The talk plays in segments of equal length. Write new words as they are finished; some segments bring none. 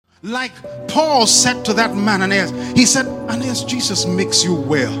Like Paul said to that man, Aeneas, he said, Aeneas, Jesus makes you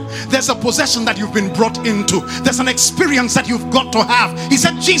well. There's a possession that you've been brought into. There's an experience that you've got to have. He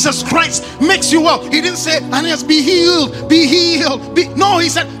said, Jesus Christ makes you well. He didn't say, Aeneas, be healed, be healed. No, he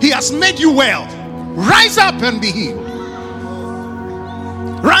said, he has made you well. Rise up and be healed.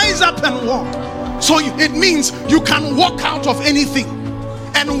 Rise up and walk. So it means you can walk out of anything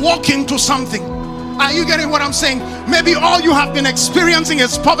and walk into something. Are you getting what I'm saying? Maybe all you have been experiencing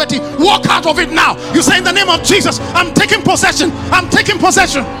is poverty. Walk out of it now. You say, in the name of Jesus, I'm taking possession. I'm taking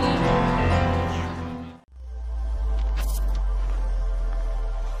possession.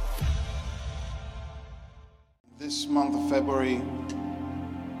 This month of February,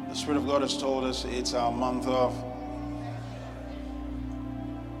 the Spirit of God has told us it's our month of...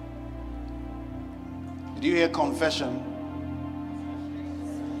 Did you hear confession?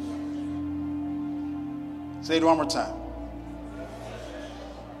 Say it one more time.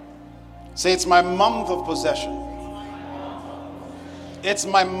 Say, it's my month of possession. It's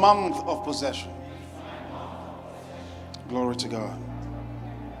my month of possession. Glory to God.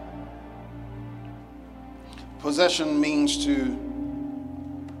 Possession means to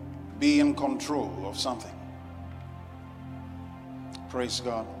be in control of something. Praise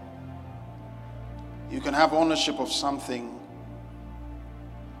God. You can have ownership of something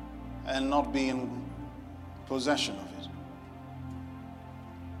and not be in possession of it.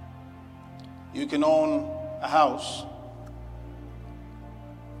 You can own a house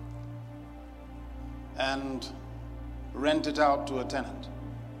and rent it out to a tenant,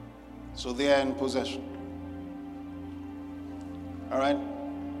 so they are in possession. All right?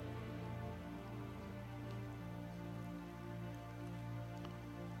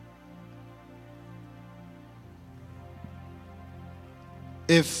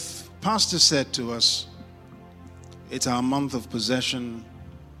 If Pastor said to us, it's our month of possession,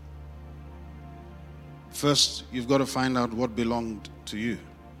 first you've got to find out what belonged to you.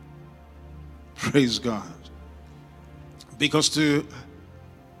 Praise God. Because to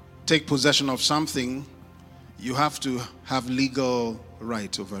take possession of something, you have to have legal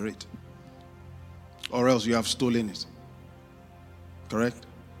right over it, or else you have stolen it. Correct?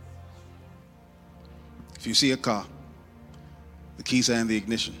 If you see a car, the keys are in the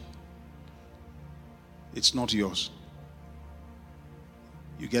ignition, it's not yours.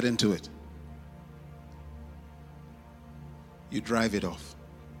 You get into it. You drive it off.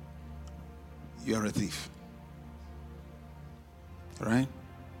 You are a thief. All right?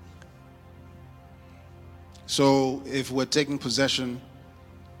 So if we're taking possession,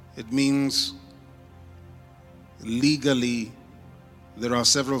 it means legally there are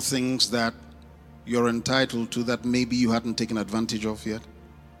several things that you're entitled to that maybe you hadn't taken advantage of yet.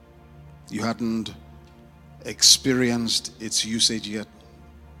 You hadn't experienced its usage yet.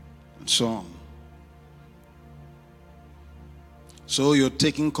 And so on. So you're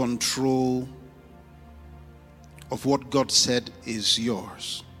taking control of what God said is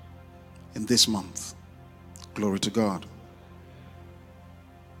yours in this month. Glory to God.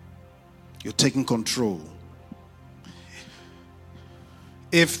 You're taking control.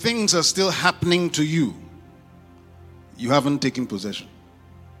 If things are still happening to you, you haven't taken possession.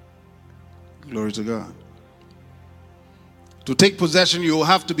 Glory to God. To take possession, you will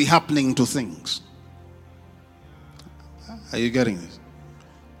have to be happening to things. Are you getting this?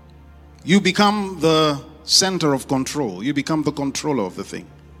 You become the center of control. You become the controller of the thing.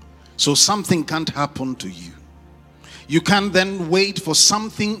 So something can't happen to you. You can then wait for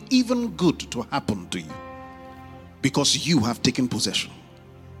something even good to happen to you, because you have taken possession.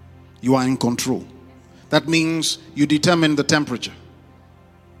 You are in control. That means you determine the temperature.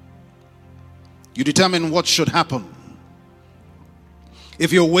 You determine what should happen.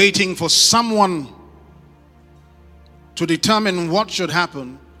 If you're waiting for someone to determine what should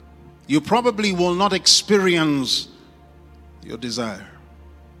happen, you probably will not experience your desire.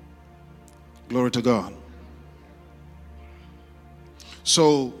 Glory to God.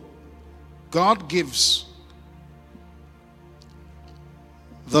 So, God gives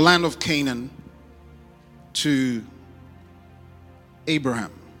the land of Canaan to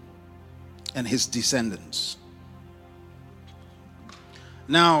Abraham and his descendants.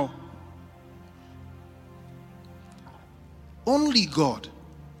 Now, only God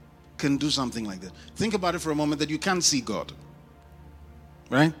can do something like that. Think about it for a moment, that you can't see God.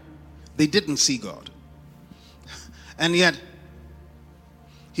 Right? They didn't see God. And yet,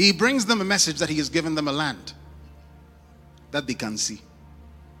 He brings them a message that He has given them a land that they can see.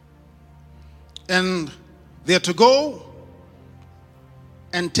 And they're to go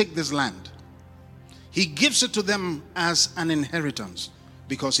and take this land. He gives it to them as an inheritance.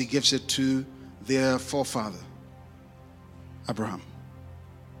 because he gives it to their forefather, Abraham.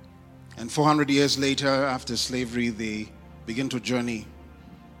 And 400 years later, after slavery, they begin to journey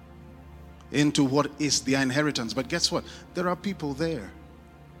into what is their inheritance. But guess what? There are people there.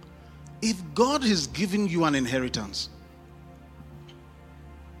 If God has given you an inheritance,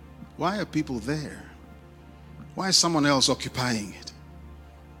 why are people there? Why is someone else occupying it?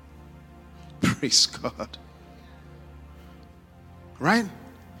 Praise God. Right?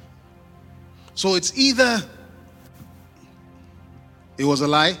 So it's either it was a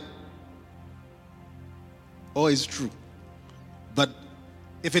lie or it's true. But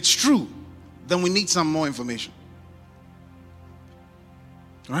if it's true, then we need some more information.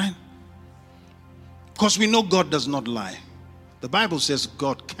 Right? Because we know God does not lie. The Bible says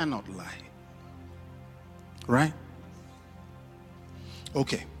God cannot lie. Right?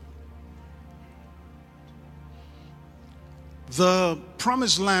 Okay. The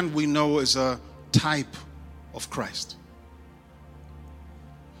promised land we know is a type of Christ.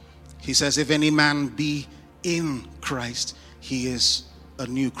 He says, if any man be in Christ, he is a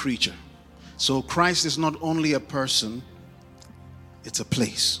new creature. So Christ is not only a person, it's a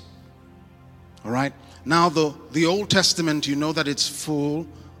place. All right? Now, the Old Testament, you know that it's full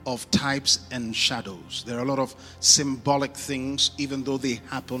of types and shadows. There are a lot of symbolic things, even though they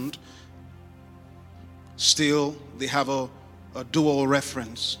happened. Still, they have a dual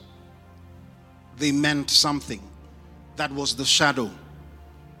reference. They meant something. That was the shadow.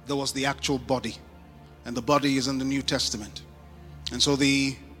 There was the actual body. And the body is in the New Testament. And so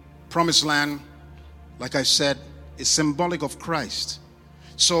the promised land, like I said, is symbolic of Christ.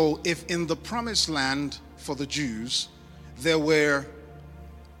 So if in the promised land for the Jews, there were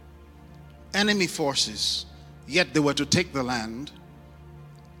enemy forces, yet they were to take the land.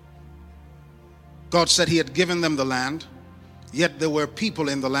 God said he had given them the land, yet there were people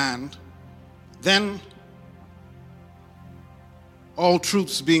in the land. Then, all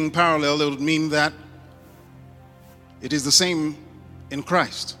truths being parallel, it would mean that it is the same in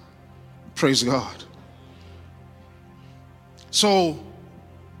Christ. Praise God. So,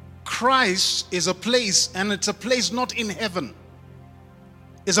 Christ is a place, and it's a place not in heaven.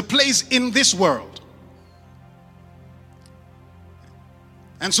 It's a place in this world.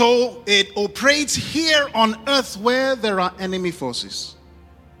 And so it operates here on earth where there are enemy forces.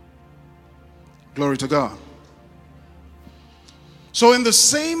 Glory to God. So in the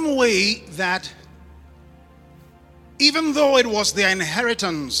same way that even though it was their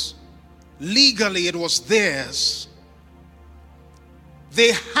inheritance, legally it was theirs,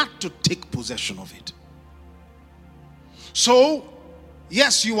 they had to take possession of it. So,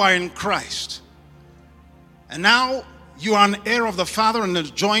 yes, you are in Christ. And now you are an heir of the Father and a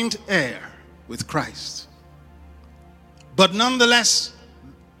joint heir with Christ. But nonetheless,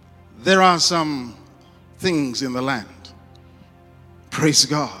 there are some things in the land. Praise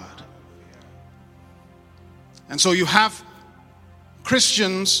God. And so you have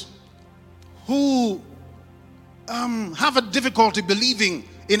Christians who have a difficulty believing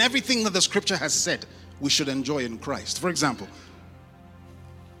in everything that the scripture has said we should enjoy in Christ. For example,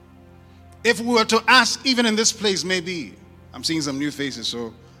 if we were to ask, even in this place, maybe, I'm seeing some new faces,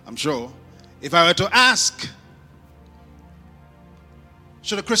 so I'm sure, if I were to ask,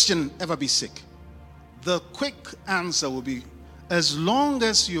 should a Christian ever be sick? The quick answer will be, as long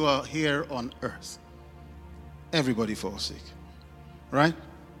as you are here on earth, everybody falls sick. Right?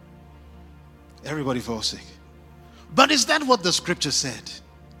 Everybody falls sick. But is that what the scripture said?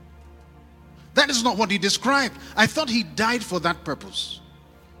 That is not what he described. I thought he died for that purpose,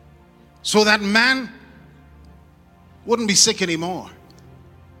 so that man wouldn't be sick anymore.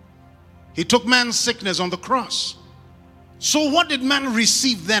 He took man's sickness on the cross. So what did man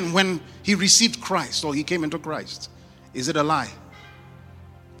receive then when he received Christ, or he came into Christ? Is it a lie?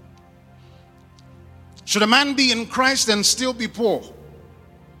 Should a man be in Christ and still be poor?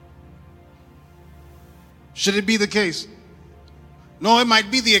 Should it be the case? No, it might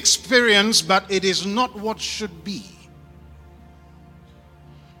be the experience, but it is not what should be.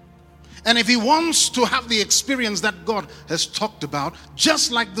 And if he wants to have the experience that God has talked about,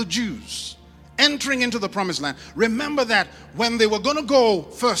 just like the Jews entering into the promised land, remember that when they were going to go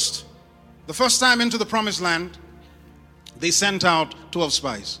the first time into the promised land, they sent out 12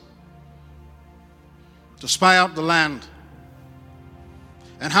 spies to spy out the land.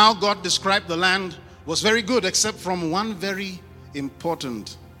 And how God described the land was very good, except from one very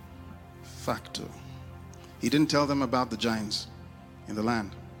important factor. He didn't tell them about the giants in the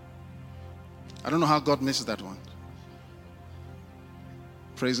land. I don't know how God misses that one.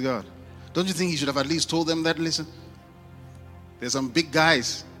 Praise God. Don't you think he should have at least told them that? Listen, There's some big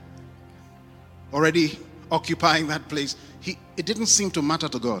guys already occupying that place. It didn't seem to matter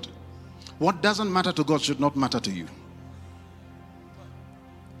to God. What doesn't matter to God should not matter to you.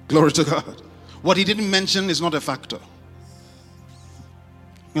 Glory to God. What he didn't mention is not a factor.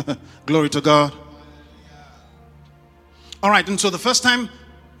 Glory to God. All right, and so the first time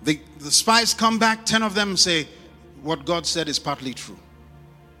the spies come back, 10 of them say, what God said is partly true.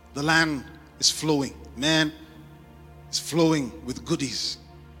 The land is flowing. Man, it's flowing with goodies.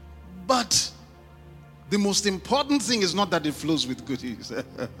 But the most important thing is not that it flows with goodies.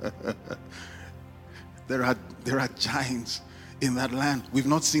 There are giants in that land. We've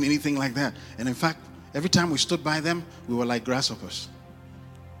not seen anything like that. And in fact, every time we stood by them, we were like grasshoppers.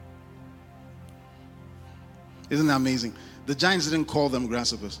 Isn't that amazing? The giants didn't call them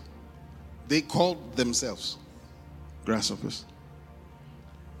grasshoppers. They called themselves grasshoppers.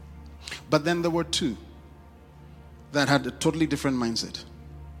 But then there were 2 that had a totally different mindset.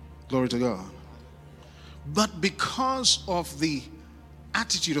 Glory to God. But because of the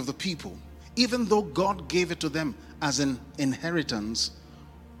attitude of the people, even though God gave it to them as an inheritance,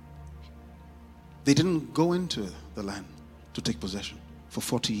 they didn't go into the land to take possession for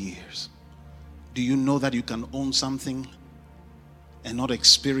 40 years. Do you know that you can own something and not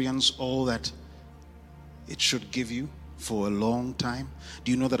experience all that it should give you for a long time?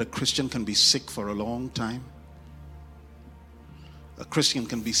 Do you know that a Christian can be sick for a long time? A Christian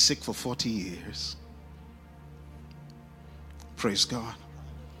can be sick for 40 years. Praise God.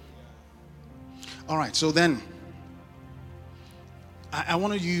 All right, so then I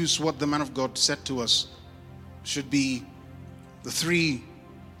want to use what the man of God said to us should be the 3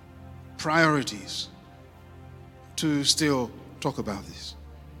 priorities to still talk about this.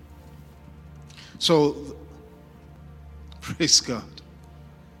 So, praise God.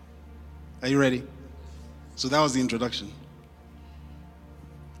 Are you ready? So that was the introduction.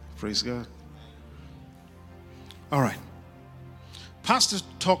 Praise God. All right. Pastor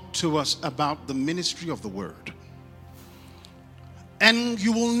talked to us about the ministry of the word. And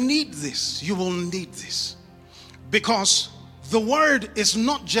you will need this. You will need this. Because the word is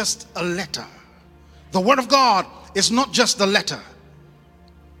not just a letter. The word of God is not just a letter.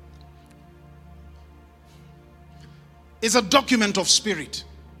 It's a document of spirit.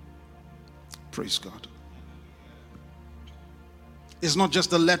 Praise God. It's not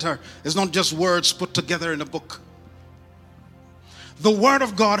just a letter. It's not just words put together in a book. The word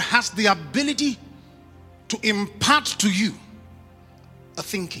of God has the ability to impart to you a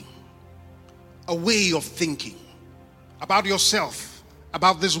thinking, a way of thinking about yourself,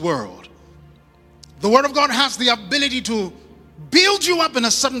 about this world. The word of God has the ability to build you up in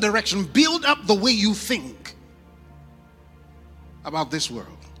a certain direction, build up the way you think about this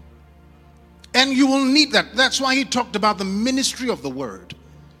world. And you will need that. That's why he talked about the ministry of the word.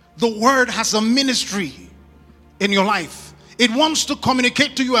 The word has a ministry in your life. It wants to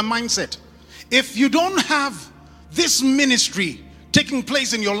communicate to you a mindset. If you don't have this ministry taking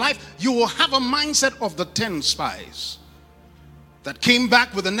place in your life, you will have a mindset of the 10 spies that came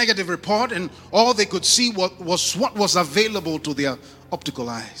back with a negative report, and all they could see what was available to their optical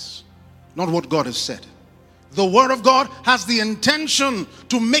eyes, not what God has said. The word of God has the intention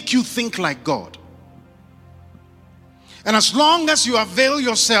to make you think like God. And as long as you avail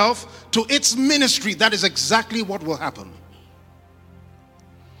yourself to its ministry, that is exactly what will happen.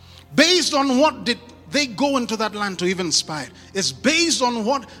 Based on what did they go into that land to even spy? It's based on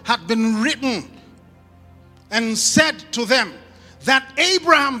what had been written and said to them, that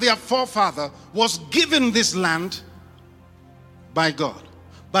Abraham, their forefather, was given this land by God.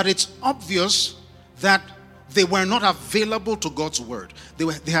 But it's obvious that they were not available to God's word.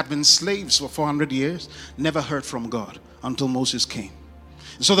 They had been slaves for 400 years, never heard from God until Moses came.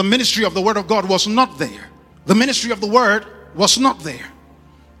 So the ministry of the word of God was not there. The ministry of the word was not there.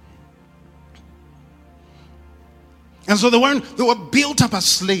 And so they were built up as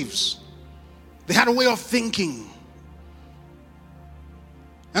slaves. They had a way of thinking.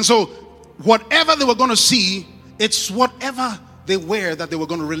 And so whatever they were going to see, it's whatever they were that they were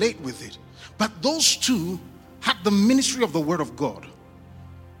going to relate with it. But those 2 had the ministry of the word of God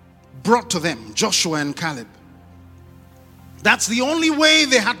brought to them, Joshua and Caleb. That's the only way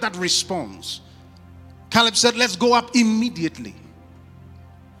they had that response. Caleb said, let's go up immediately.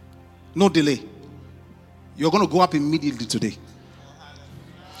 No delay. You're going to go up immediately today.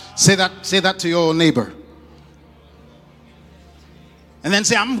 Say that to your neighbor. And then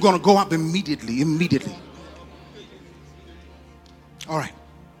say, I'm going to go up immediately. All right.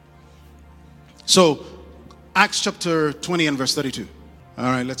 So, Acts chapter 20 and verse 32. All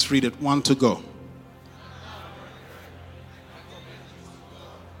right, let's read it. 1 to go.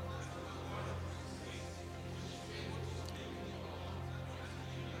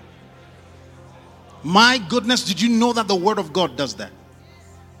 My goodness, did you know that the word of God does that?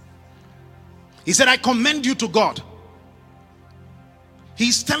 He said, I commend you to God.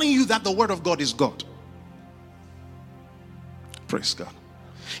 He's telling you that the word of God is God. Praise God.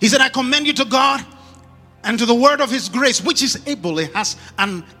 He said, I commend you to God and to the word of his grace, which is able. It has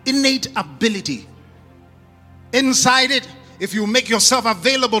an innate ability. Inside it, if you make yourself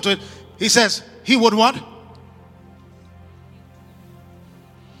available to it, he says, he would what?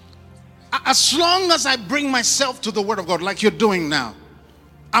 As long as I bring myself to the word of God, like you're doing now,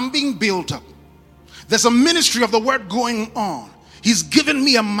 I'm being built up. There's a ministry of the word going on. He's given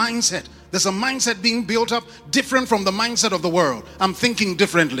me a mindset. There's a mindset being built up different from the mindset of the world. I'm thinking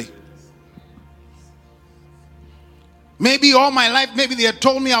differently. Maybe all my life, maybe they had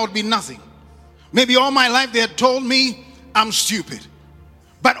told me I would be nothing. Maybe all my life they had told me I'm stupid.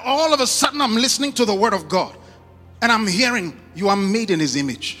 But all of a sudden I'm listening to the word of God and I'm hearing you are made in his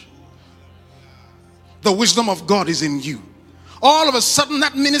image. The wisdom of God is in you. All of a sudden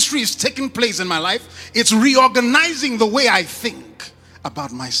that ministry is taking place in my life. It's reorganizing the way I think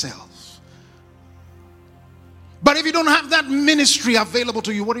about myself. But if you don't have that ministry available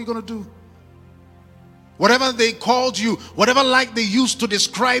to you, what are you going to do? Whatever they called you, whatever like they used to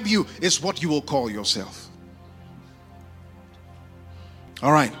describe you, is what you will call yourself.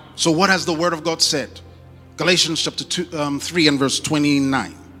 All right. So what has the word of God said? Galatians chapter 3 and verse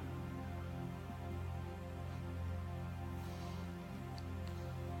 29.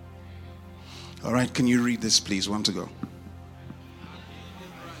 All right, can you read this, please? One to go.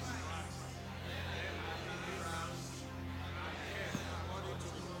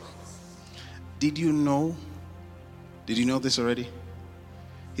 Did you know this already?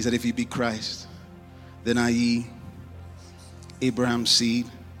 He said, if you be Christ, then are ye Abraham's seed.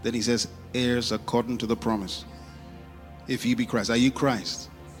 Then he says, heirs according to the promise. If ye be Christ, are you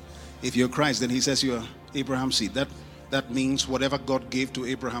Christ? If you're Christ, then he says you are Abraham's seed. That means whatever God gave to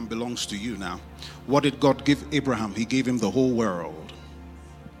Abraham belongs to you now. What did God give Abraham? He gave him the whole world.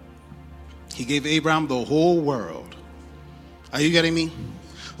 He gave Abraham the whole world. Are you getting me?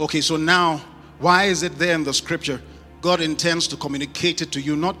 Okay, so now, why is it there in the scripture? God intends to communicate it to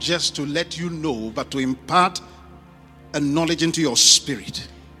you, not just to let you know, but to impart a knowledge into your spirit.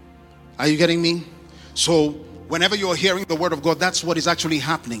 Are you getting me? So, whenever you're hearing the word of God, that's what is actually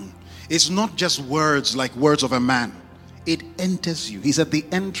happening. It's not just words like words of a man. It enters you. He's at the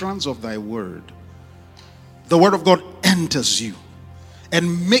entrance of thy word. The word of God enters you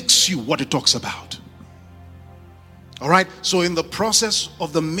and makes you what it talks about. All right? So in the process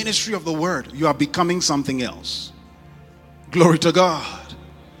of the ministry of the word, you are becoming something else. Glory to God.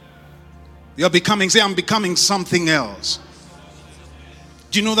 You're becoming, say, I'm becoming something else.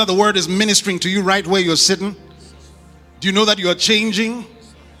 Do you know that the word is ministering to you right where you're sitting? Do you know that you are changing?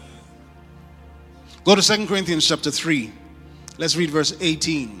 Go to 2 Corinthians chapter 3. Let's read verse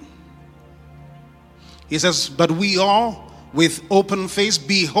 18. He says, but we all with open face,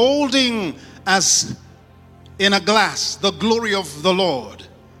 beholding as in a glass the glory of the Lord,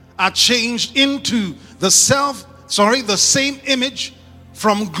 are changed into the same image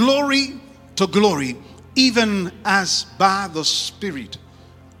from glory to glory, even as by the Spirit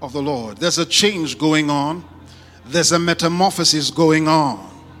of the Lord. There's a change going on. There's a metamorphosis going on.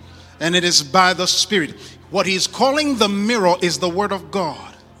 And it is by the Spirit. What he's calling the mirror is the word of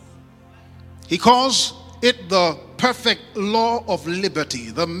God. He calls it the perfect law of liberty,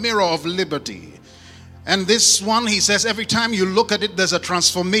 the mirror of liberty. And this one, he says, every time you look at it, there's a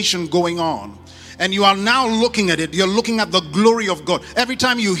transformation going on. And you are now looking at it. You're looking at the glory of God. Every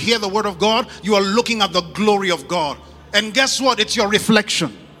time you hear the word of God, you are looking at the glory of God. And guess what? It's your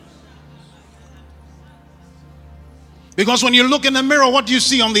reflection. Because when you look in the mirror, what do you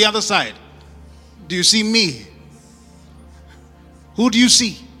see on the other side? Do you see me? Who do you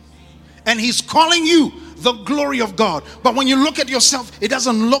see? And he's calling you the glory of God. But when you look at yourself, it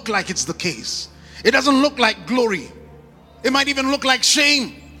doesn't look like it's the case. It doesn't look like glory. It might even look like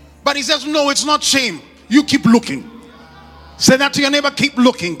shame. But he says, no, it's not shame. You keep looking. Say that to your neighbor. Keep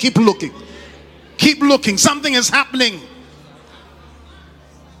looking. Keep looking. Keep looking. Something is happening.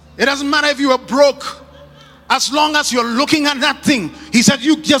 It doesn't matter if you are broke. As long as you're looking at that thing, he said,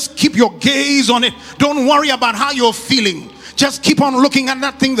 you just keep your gaze on it. Don't worry about how you're feeling. Just keep on looking at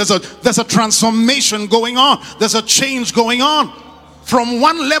that thing. There's a transformation going on. There's a change going on from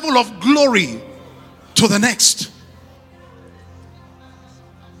one level of glory to the next.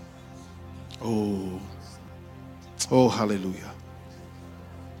 Oh, hallelujah.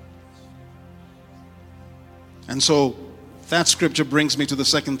 And so that scripture brings me to the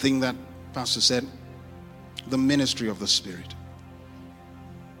second thing that Pastor said. The ministry of the Spirit.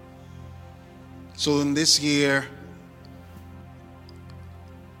 So in this year,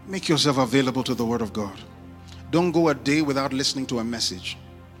 make yourself available to the Word of God. Don't go a day without listening to a message.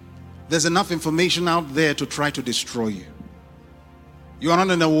 There's enough information out there to try to destroy you. You are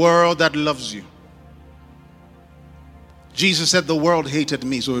not in a world that loves you. Jesus said, the world hated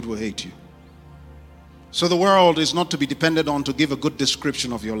me, so it will hate you. So the world is not to be depended on to give a good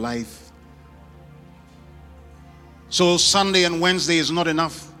description of your life. So Sunday and Wednesday is not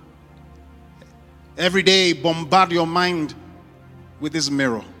enough. Every day, bombard your mind with this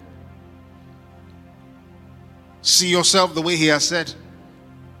mirror. See yourself the way He has said.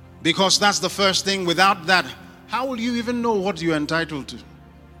 Because that's the first thing. Without that, how will you even know what you're entitled to?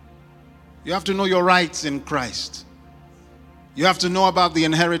 You have to know your rights in Christ. You have to know about the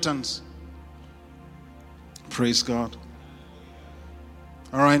inheritance. Praise God.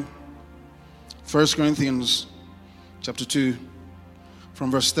 All right. 1 Corinthians chapter 2 from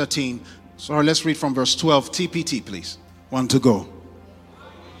verse 13. Sorry, let's read from verse 12. TPT, please. One to go.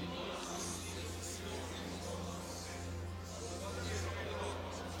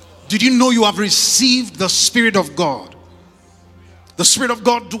 Did you know you have received the Spirit of God? The Spirit of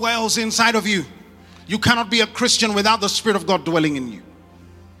God dwells inside of you. You cannot be a Christian without the Spirit of God dwelling in you.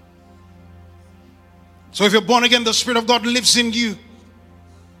 So if you're born again, the Spirit of God lives in you.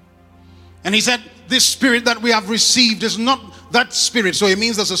 And He said, this Spirit that we have received is not that Spirit. So it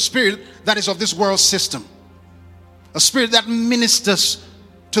means there's a spirit that is of this world system. A spirit that ministers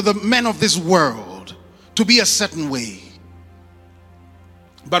to the men of this world to be a certain way.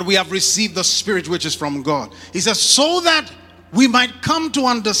 But we have received the Spirit which is from God. He says, so that we might come to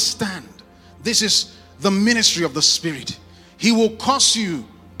understand. This is the ministry of the Spirit. He will cause you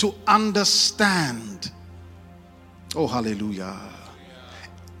to understand. Oh, hallelujah.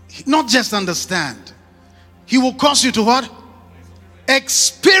 Not just understand. He will cause you to what?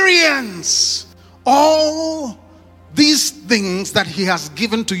 Experience all these things that He has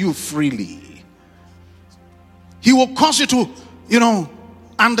given to you freely. He will cause you to,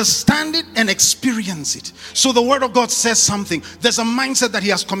 understand it and experience it. So the Word of God says something. There's a mindset that He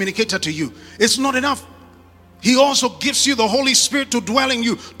has communicated to you. It's not enough. He also gives you the Holy Spirit to dwell in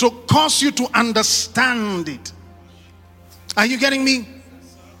you, to cause you to understand it. Are you getting me?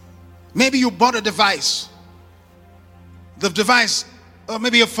 Maybe you bought a device. The device, or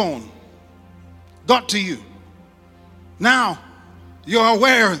maybe a phone, got to you. Now, you're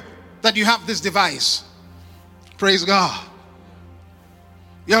aware that you have this device. Praise God.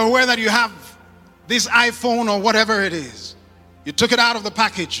 You're aware that you have this iPhone or whatever it is. You took it out of the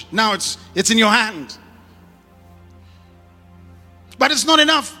package. Now it's in your hand. But it's not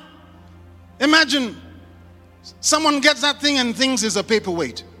enough. Imagine someone gets that thing and thinks it's a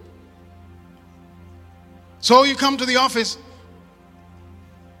paperweight. So you come to the office.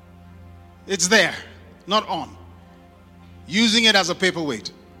 It's there, not on. Using it as a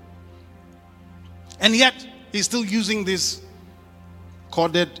paperweight. And yet, he's still using this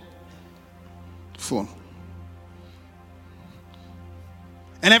corded phone.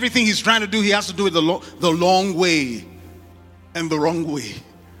 And everything he's trying to do, he has to do it the long way and the wrong way.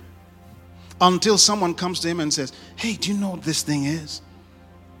 Until someone comes to him and says, hey, do you know what this thing is?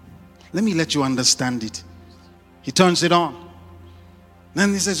 Let me let you understand it. He turns it on.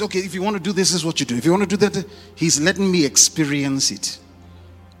 Then he says, okay, if you want to do this is what you do. If you want to do that, he's letting me experience it.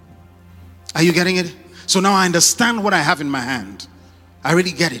 Are you getting it? So now I understand what I have in my hand. I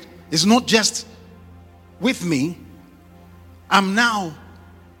really get it. It's not just with me. I'm now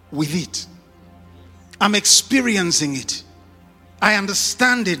with it. I'm experiencing it. I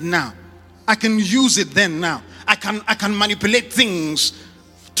understand it now. I can use it then now. I can manipulate things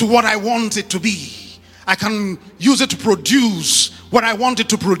to what I want it to be. I can use it to produce what I want it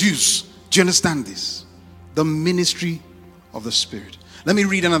to produce. Do you understand this? The ministry of the Spirit. Let me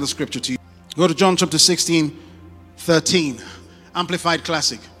read another scripture to you. Go to John chapter 16, 13. Amplified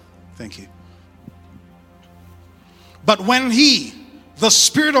Classic. Thank you. But when He, the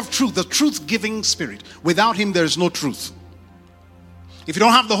Spirit of truth, the truth-giving Spirit, without Him there is no truth. If you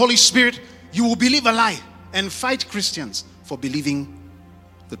don't have the Holy Spirit, you will believe a lie and fight Christians for believing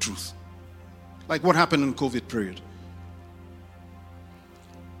the truth. Like what happened in COVID period.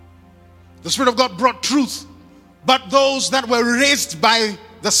 The Spirit of God brought truth, but those that were raised by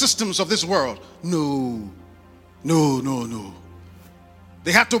the systems of this world, no.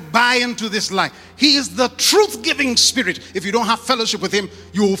 They had to buy into this lie. He is the truth-giving Spirit. If you don't have fellowship with Him,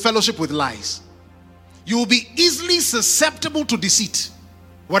 you will fellowship with lies. You will be easily susceptible to deceit.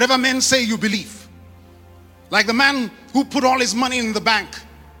 Whatever men say, you believe. Like the man who put all his money in the bank,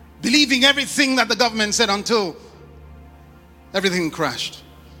 believing everything that the government said until everything crashed.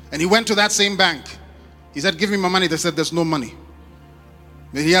 And he went to that same bank. He said, give me my money. They said, there's no money.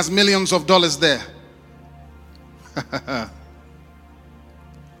 But he has millions of dollars there.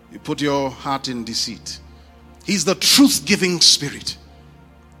 You put your heart in deceit. He's the truth-giving spirit.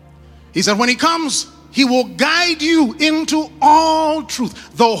 He said, when he comes, he will guide you into all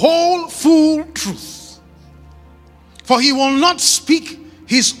truth, the whole full truth. For he will not speak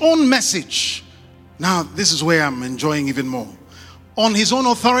his own message. Now, this is where I'm enjoying even more. On his own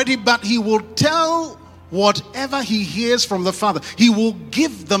authority, but he will tell whatever he hears from the Father. He will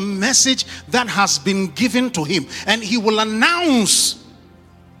give the message that has been given to him. And he will announce,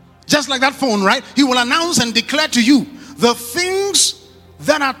 just like that phone, right? He will announce and declare to you the things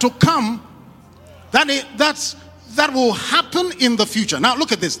that are to come, that will happen in the future. Now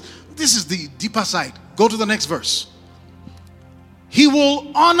look at this. This is the deeper side. Go to the next verse. He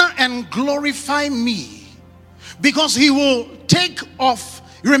will honor and glorify me, because he will take off.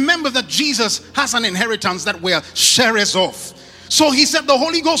 Remember that Jesus has an inheritance that we are sharers of. So he said the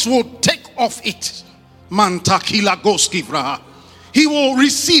Holy Ghost will take off it. He will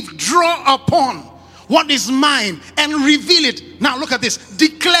receive, draw upon what is mine and reveal it. Now look at this.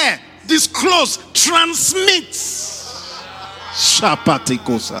 Declare, disclose, transmit.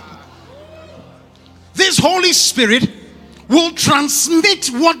 This Holy Spirit will transmit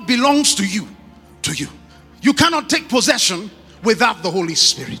what belongs to you. To you. You cannot take possession without the Holy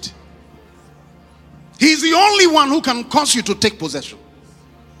Spirit. He's the only one who can cause you to take possession.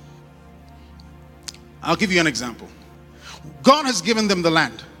 I'll give you an example. God has given them the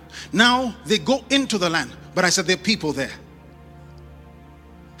land. Now they go into the land. But I said there are people there.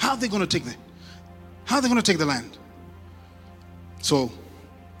 How are they going to take the land? So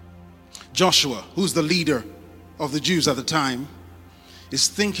Joshua, who's the leader of the Jews at the time, is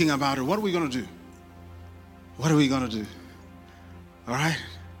thinking about it. What are we going to do? What are we going to do? All right.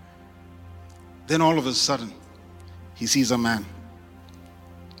 Then all of a sudden, he sees a man.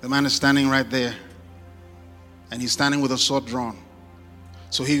 The man is standing right there. And he's standing with a sword drawn.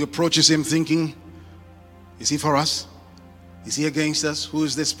 So he approaches him thinking, is he for us? Is he against us? Who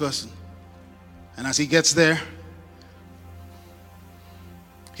is this person? And as he gets there,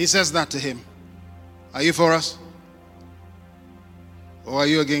 he says that to him. Are you for us? Or are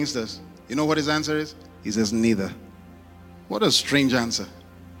you against us? You know what his answer is? He says, neither. What a strange answer.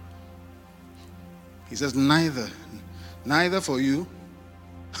 He says, neither. Neither for you,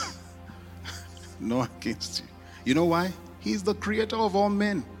 nor against you. You know why? He's the creator of all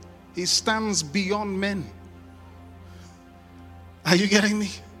men. He stands beyond men. Are you getting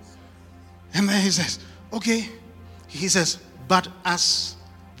me? And then he says, okay. He says, but as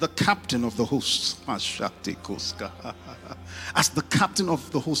the captain of the host, as the captain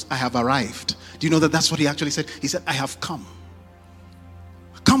of the host, I have arrived. Do you know that that's what he actually said? He said, I have come.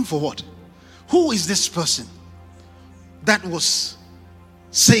 Come for what? Who is this person that was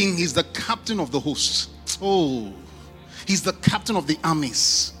saying he's the captain of the hosts? Oh, he's the captain of the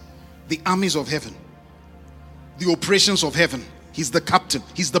armies of heaven, the operations of heaven. He's the captain.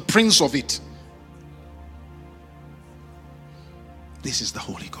 He's the prince of it. This is the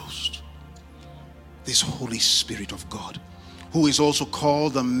Holy Ghost, this Holy Spirit of God, who is also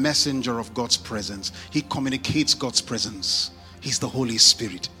called the messenger of God's presence. He communicates God's presence. He's the Holy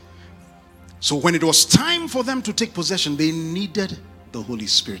Spirit. So when it was time for them to take possession, they needed the Holy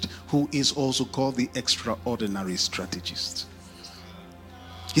Spirit, who is also called the extraordinary strategist.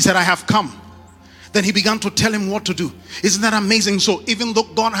 He said, I have come. Then he began to tell him what to do. Isn't that amazing? So even though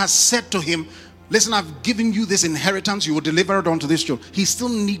God has said to him, listen, I've given you this inheritance, you will deliver it unto this children, he still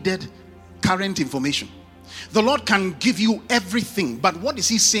needed current information. The Lord can give you everything, but what is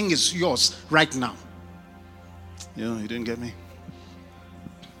he saying is yours right now? You didn't get me.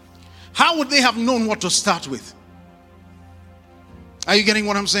 How would they have known what to start with? Are you getting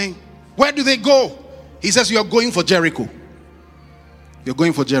what I'm saying? Where do they go? He says, you're going for Jericho. You're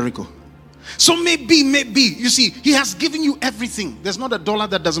going for Jericho. So maybe, you see, he has given you everything. There's not a dollar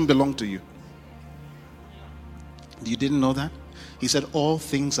that doesn't belong to you. You didn't know that? He said, all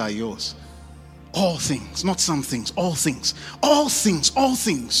things are yours. All things, not some things, all things. All things, all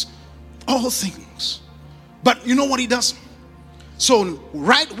things, all things. But you know what he does? So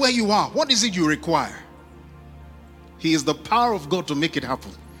right where you are, what is it you require? He is the power of God to make it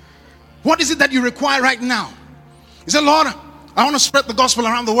happen. What is it that you require right now? He said, Lord, I want to spread the gospel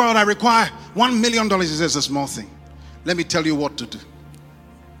around the world. I require $1 million. He says, a small thing. Let me tell you what to do.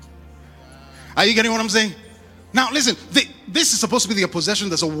 Are you getting what I'm saying? Now listen, this is supposed to be their possession.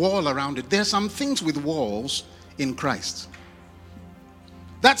 There's a wall around it. There are some things with walls in Christ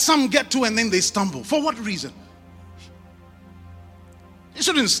that some get to and then they stumble. For what reason? You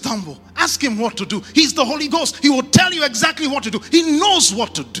shouldn't stumble. Ask him what to do. He's the Holy Ghost. He will tell you exactly what to do. He knows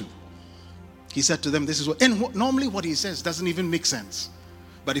what to do. He said to them, this is what, and normally what he says doesn't even make sense.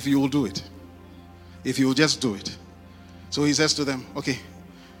 But if you will do it, if you will just do it. So he says to them, okay,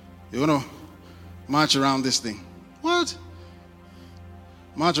 you want to march around this thing. What?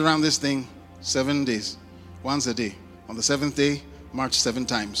 March around this thing 7 days, once a day. On the seventh day, march 7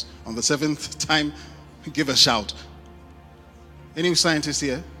 times. On the seventh time, give a shout. Any scientist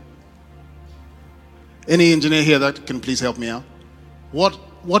here? Any engineer here that can please help me out?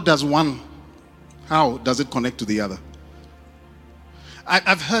 What does one, how does it connect to the other?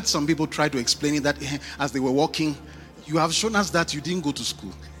 I've heard some people try to explain it that as they were walking, you have shown us that you didn't go to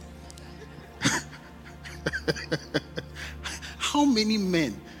school. How many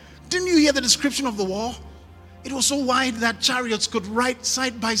men? Didn't you hear the description of the wall? It was so wide that chariots could ride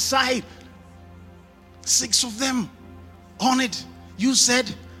side by side. 6 of them on it. You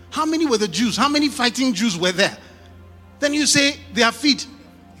said, how many were the Jews? How many fighting Jews were there? Then you say their feet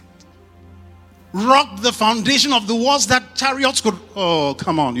rocked the foundation of the walls that chariots could. Oh,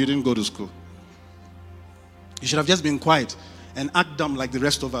 come on, you didn't go to school. You should have just been quiet and act dumb like the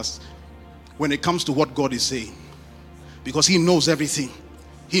rest of us when it comes to what God is saying. Because he knows everything.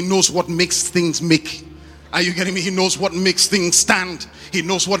 He knows what makes things make. Are you getting me? He knows what makes things stand. He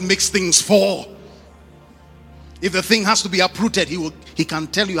knows what makes things fall. If the thing has to be uprooted, he can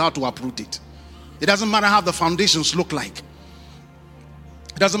tell you how to uproot it. It doesn't matter how the foundations look like.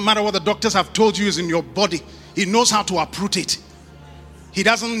 It doesn't matter what the doctors have told you is in your body. He knows how to uproot it. He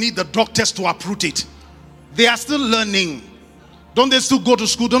doesn't need the doctors to uproot it. They are still learning. Don't they still go to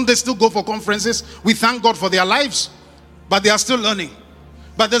school? Don't they still go for conferences? We thank God for their lives, but they are still learning.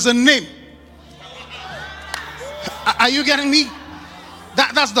 But there's a name. Are you getting me?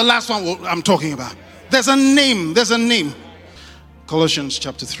 That's the last one I'm talking about. There's a name. There's a name. Colossians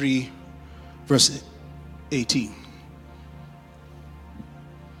chapter 3, verse 18.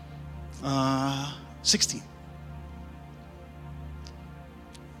 16.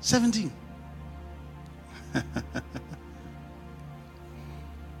 17.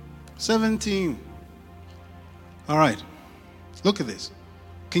 17. All right. Look at this.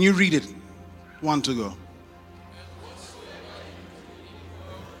 Can you read it? 1 to go.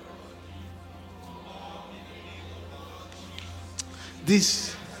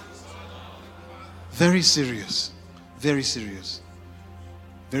 This very serious. Very serious.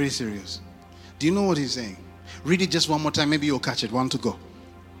 Very serious. Do you know what he's saying? Read it just one more time. Maybe you'll catch it. 1 to go.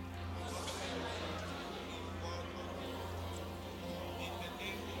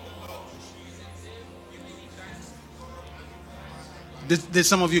 Did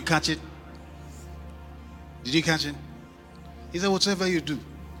some of you catch it? Did you catch it? He said, whatever you do,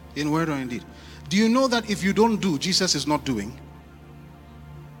 in word or in deed. Do you know that if you don't do, Jesus is not doing?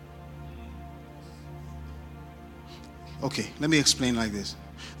 Okay, let me explain like this.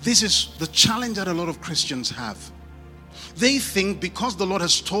 This is the challenge that a lot of Christians have. They think because the Lord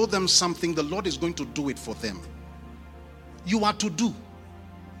has told them something, the Lord is going to do it for them. You are to do.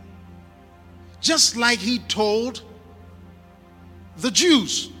 Just like he told the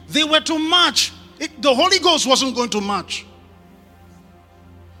Jews, they were to march. The Holy Ghost wasn't going to march.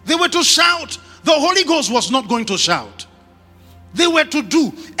 They were to shout. The Holy Ghost was not going to shout. They were to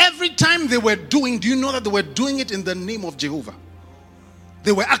do. Every time they were doing, do you know that they were doing it in the name of Jehovah?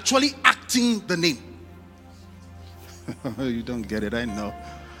 They were actually acting the name. You don't get it, I know.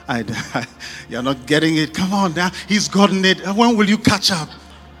 You're not getting it. Come on now. He's gotten it. When will you catch up?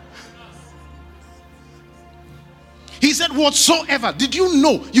 He said, whatsoever. Did you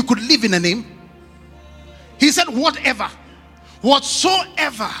know you could live in a name? He said, whatever.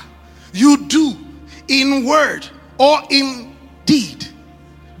 Whatsoever you do in word or in deed,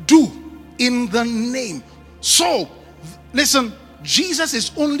 do in the name. So, listen, Jesus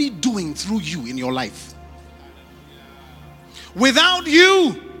is only doing through you in your life. Without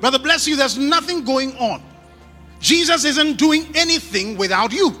you, brother bless you, there's nothing going on. Jesus isn't doing anything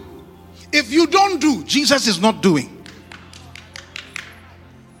without you. If you don't do, Jesus is not doing.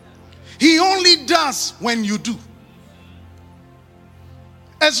 He only does when you do.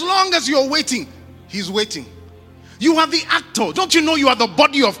 As long as you're waiting, he's waiting. You are the actor. Don't you know you are the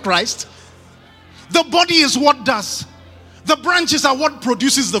body of Christ? The body is what does. The branches are what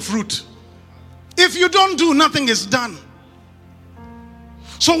produces the fruit. If you don't do, nothing is done.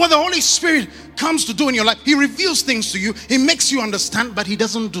 So what the Holy Spirit comes to do in your life, he reveals things to you. He makes you understand, but he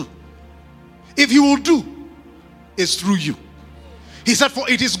doesn't do. If he will do, it's through you. He said, for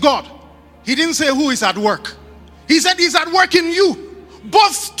it is God. He didn't say who is at work. He said he's at work in you.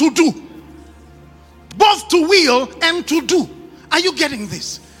 Both to do. Both to will and to do. Are you getting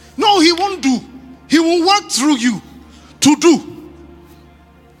this? No, he won't do. He will work through you to do.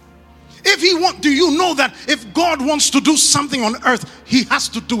 If he want, do you know that if God wants to do something on earth, he has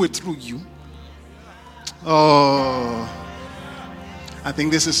to do it through you? Oh, I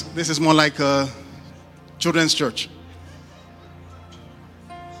think this is more like a children's church.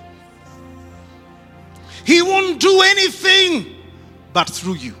 He won't do anything but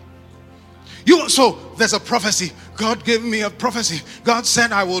through you. So there's a prophecy. God gave me a prophecy. God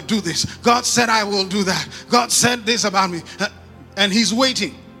said I will do this. God said I will do that. God said this about me. And he's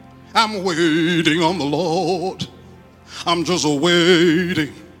waiting. I'm waiting on the Lord. I'm just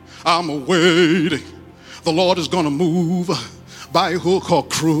waiting. I'm waiting. The Lord is going to move by hook or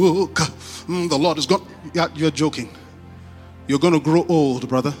crook. The Lord is going. Yeah, you're joking. You're going to grow old,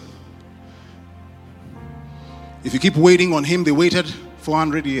 brother. If you keep waiting on him, they waited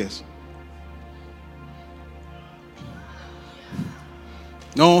 400 years.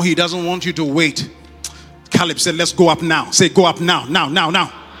 No, he doesn't want you to wait. Caleb said, let's go up now. Say, go up now,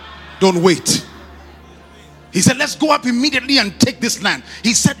 now. Don't wait. He said, let's go up immediately and take this land.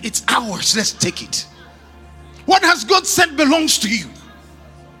 He said, it's ours. Let's take it. What has God said belongs to you?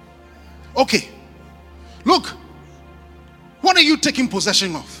 Okay. Look. What are you taking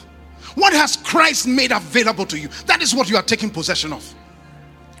possession of? What has Christ made available to you? That is what you are taking possession of.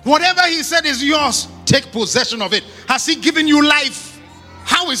 Whatever he said is yours, take possession of it. Has he given you life?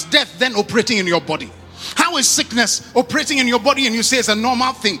 How is death then operating in your body? How is sickness operating in your body and you say it's a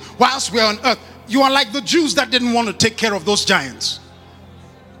normal thing whilst we're on earth? You are like the Jews that didn't want to take care of those giants.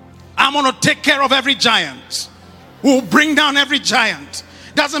 I'm going to take care of every giant. We'll bring down every giant.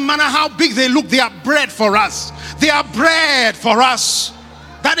 Doesn't matter how big they look, they are bread for us. They are bread for us.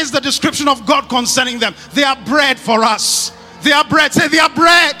 That is the description of God concerning them. They are bread for us. They are bread. Say they are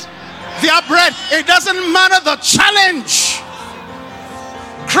bread. They are bread. It doesn't matter the challenge.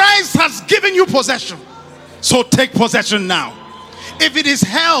 Christ has given you possession. So take possession now. If it is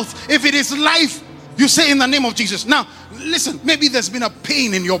health, if it is life, you say in the name of Jesus. Now, listen, maybe there's been a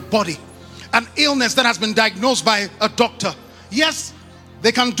pain in your body, an illness that has been diagnosed by a doctor. Yes,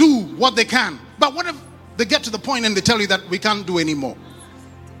 they can do what they can. But what if they get to the point and they tell you that we can't do anymore?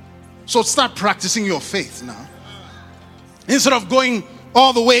 So start practicing your faith now. Instead of going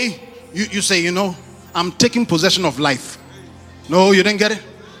all the way, you say, you know, I'm taking possession of life. No, you didn't get it?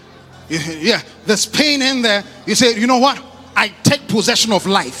 Yeah, there's pain in there. You say, you know what? I take possession of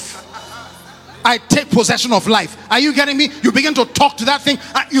life. I take possession of life. Are you getting me? You begin to talk to that thing.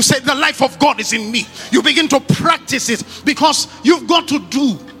 You say, the life of God is in me. You begin to practice it because you've got to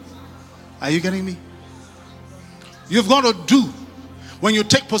do. Are you getting me? You've got to do. When you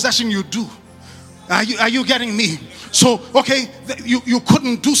take possession, you do. Are you getting me? So, okay, you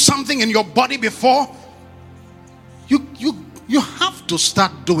couldn't do something in your body before. You have to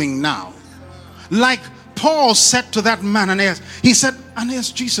start doing now. Like Paul said to that man, Aeneas, he said,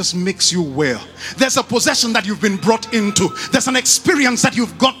 Aeneas, Jesus makes you well. There's a possession that you've been brought into. There's an experience that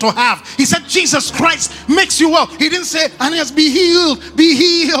you've got to have. He said, Jesus Christ makes you well. He didn't say, Aeneas, be healed, be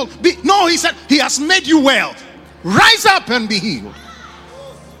healed. No, he said, he has made you well. Rise up and be healed.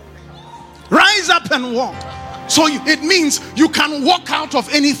 Rise up and walk. So it means you can walk out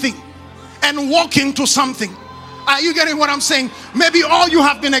of anything and walk into something. Are you getting what I'm saying? Maybe all you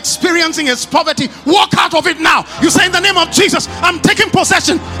have been experiencing is poverty. Walk out of it now. You say, in the name of Jesus, I'm taking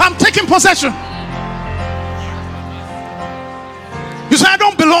possession. I'm taking possession. You say, I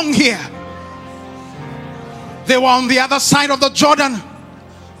don't belong here. They were on the other side of the Jordan,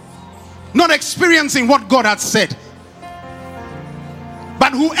 not experiencing what God had said.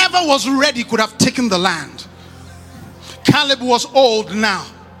 But whoever was ready could have taken the land. Caleb was old now.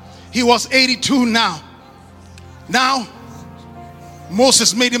 He was 82 now. Now,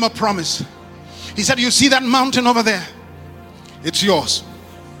 Moses made him a promise. He said, you see that mountain over there? It's yours.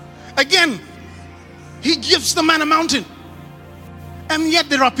 Again, he gives the man a mountain. And yet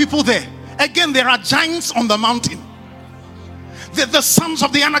there are people there. Again, there are giants on the mountain. The sons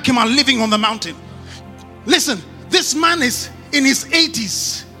of the Anakim are living on the mountain. Listen, this man is in his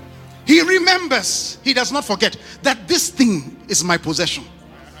 80s. He remembers, he does not forget that this thing is my possession.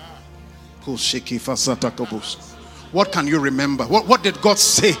 What can you remember? What did God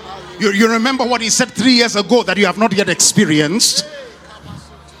say? You remember what he said 3 years ago that you have not yet experienced?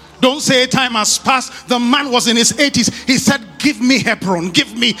 Don't say time has passed. The man was in his 80s. He said, give me Hebron.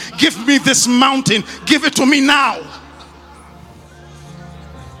 Give me this mountain. Give it to me now.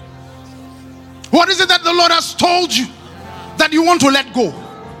 What is it that the Lord has told you that you want to let go?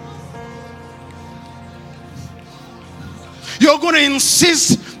 You're going to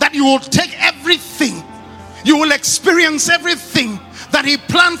insist that you will take everything You will experience everything that He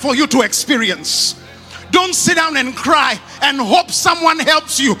planned for you to experience. Don't sit down and cry and hope someone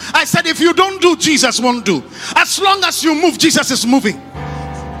helps you. I said, if you don't do, Jesus won't do. As long as you move, Jesus is moving.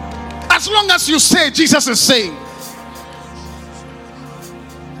 As long as you say, Jesus is saying.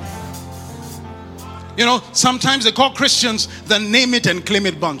 You know, sometimes they call Christians the name it and claim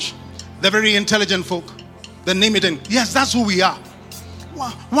it bunch. They're very intelligent folk. They name it and yes, that's who we are.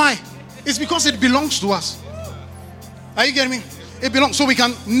 Why? It's because it belongs to us. Are you getting me? It belongs, so we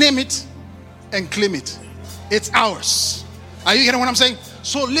can name it and claim it. It's ours. Are you getting what I'm saying?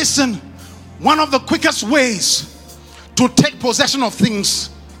 So listen, one of the quickest ways to take possession of things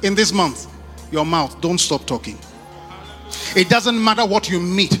in this month, your mouth. Don't stop talking. It doesn't matter what you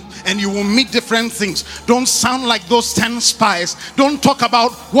meet, and you will meet different things. Don't sound like those 10 spies. Don't talk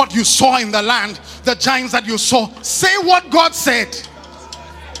about what you saw in the land, the giants that you saw. Say what God said.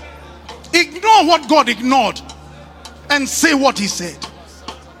 Ignore what God ignored and say what He said.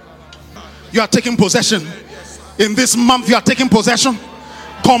 You are taking possession. In this month, you are taking possession.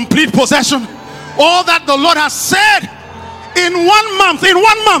 Complete possession. All that the Lord has said in 1 month, in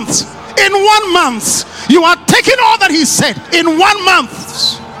 1 month, in 1 month, you are taking all that He said in 1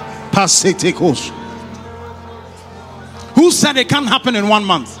 month. Who said it can't happen in 1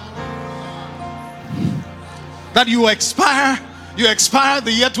 month? That you expire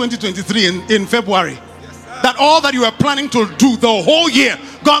the year 2023 in February. That all that you are planning to do the whole year,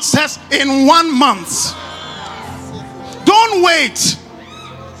 God says in 1 month. Don't wait.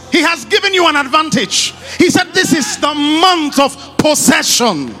 He has given you an advantage. He said this is the month of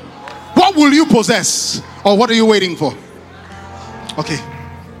possession. What will you possess? Or what are you waiting for? Okay,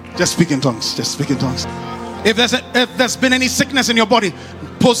 just speak in tongues. Just speak in tongues. If there's been any sickness in your body,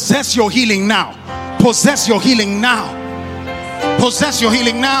 possess your healing now. Possess your healing now. Possess your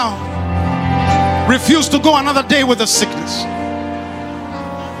healing now. Refuse to go another day with the sickness.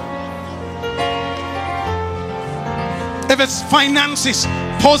 If it's finances,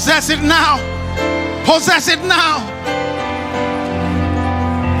 possess it now. Possess it now.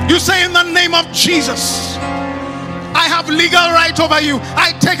 You say, in the name of Jesus, I have legal right over you.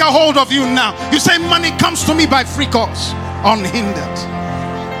 I take a hold of you now. You say, money comes to me by free course, unhindered.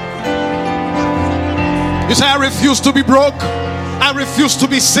 You say, I refuse to be broke. I refuse to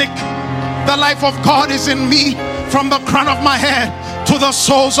be sick. The life of God is in me, from the crown of my head to the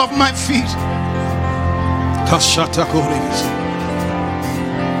soles of my feet.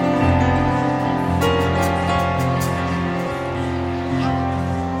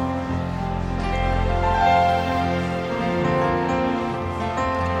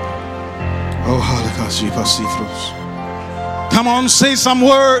 Come on, say some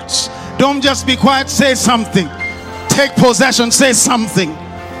words. Don't just be quiet, say something. Take possession, say something.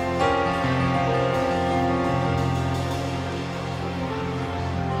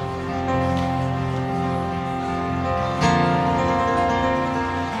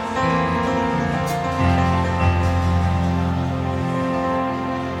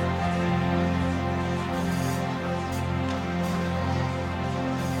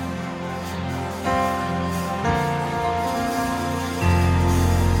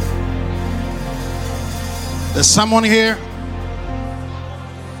 There's someone here.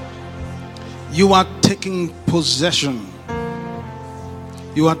 You are taking possession.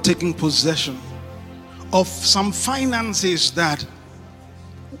 You are taking possession of some finances that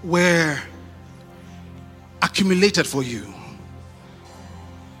were accumulated for you.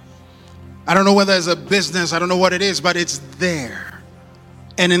 I don't know whether it's a business, I don't know what it is, but it's there.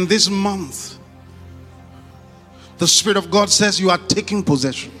 And in this month, the Spirit of God says you are taking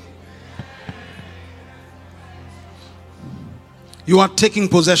possession. You are taking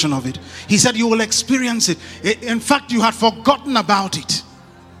possession of it. He said you will experience it. In fact, you had forgotten about it.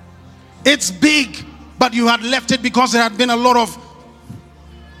 It's big, but you had left it because there had been a lot of.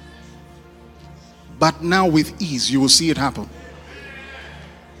 But now with ease, you will see it happen.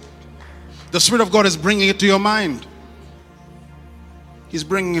 The Spirit of God is bringing it to your mind. He's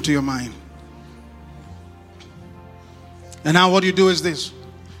bringing it to your mind. And now what you do is this.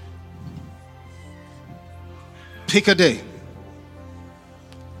 Pick a day.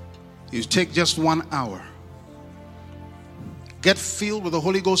 You take just 1 hour. Get filled with the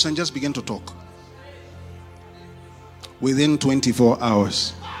Holy Ghost and just begin to talk. Within 24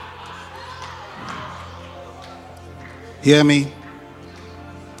 hours. Hear me?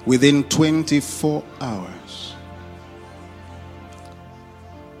 Within 24 hours.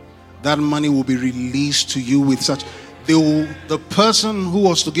 That money will be released to you with such. The person who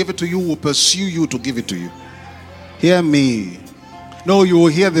was to give it to you will pursue you to give it to you. Hear me. No, you will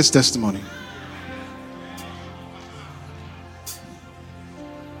hear this testimony.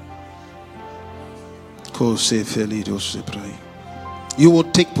 You will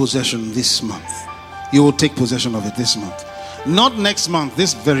take possession this month. You will take possession of it this month. Not next month,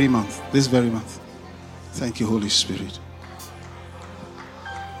 this very month. This very month. Thank you, Holy Spirit.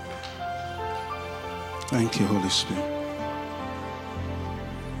 Thank you, Holy Spirit.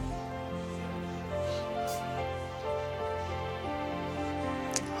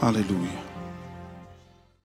 Hallelujah.